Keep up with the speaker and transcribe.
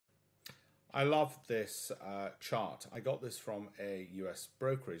I love this chart. I got this from a US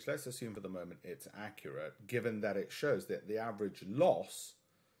brokerage. Let's assume for the moment it's accurate, given that it shows that the average loss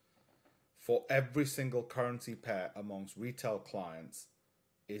for every single currency pair amongst retail clients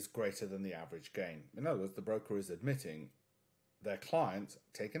is greater than the average gain. In other words, the broker is admitting their clients,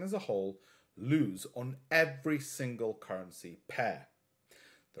 taken as a whole, lose on every single currency pair.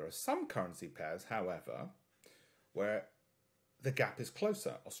 There are some currency pairs, however, where the gap is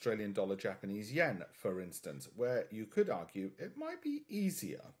closer. Australian dollar, Japanese yen, for instance, where you could argue it might be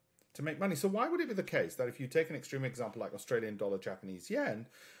easier to make money. So why would it be the case that if you take an extreme example like Australian dollar, Japanese yen,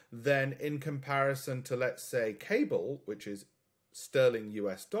 then in comparison to, let's say, cable, which is sterling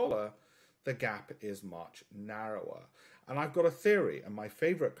US dollar, the gap is much narrower? And I've got a theory, and my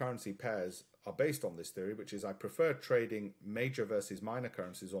favorite currency pairs are based on this theory, which is I prefer trading major versus minor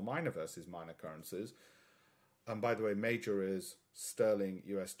currencies or minor versus minor currencies. And by the way, major is sterling,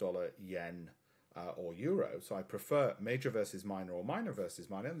 US dollar, yen, or euro. So I prefer major versus minor or minor versus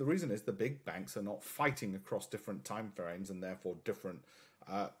minor. And the reason is the big banks are not fighting across different time frames and therefore different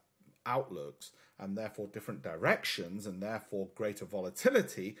outlooks and therefore different directions and therefore greater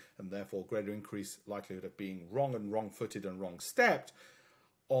volatility and therefore greater increased likelihood of being wrong and wrong-footed and wrong-stepped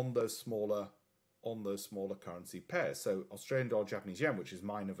on those smaller currency pairs. So Australian dollar, Japanese yen, which is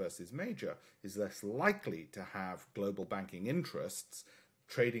minor versus major, is less likely to have global banking interests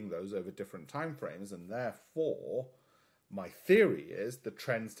trading those over different time frames, and therefore my theory is the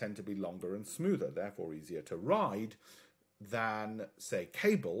trends tend to be longer and smoother, therefore easier to ride than, say,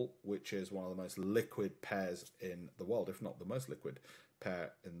 cable, which is one of the most liquid pairs in the world, if not the most liquid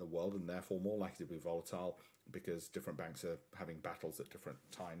pair in the world, and therefore more likely to be volatile because different banks are having battles at different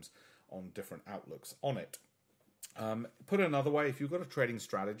times on different outlooks on it. Put another way, if you've got a trading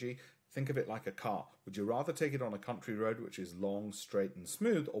strategy, think of it like a car. Would you rather take it on a country road which is long, straight and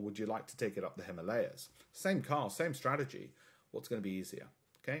smooth, or would you like to take it up the Himalayas? Same car, same strategy. What's going to be easier?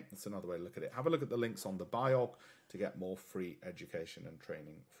 Okay, that's another way to look at it. Have a look at the links on the bio to get more free education and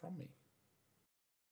training from me.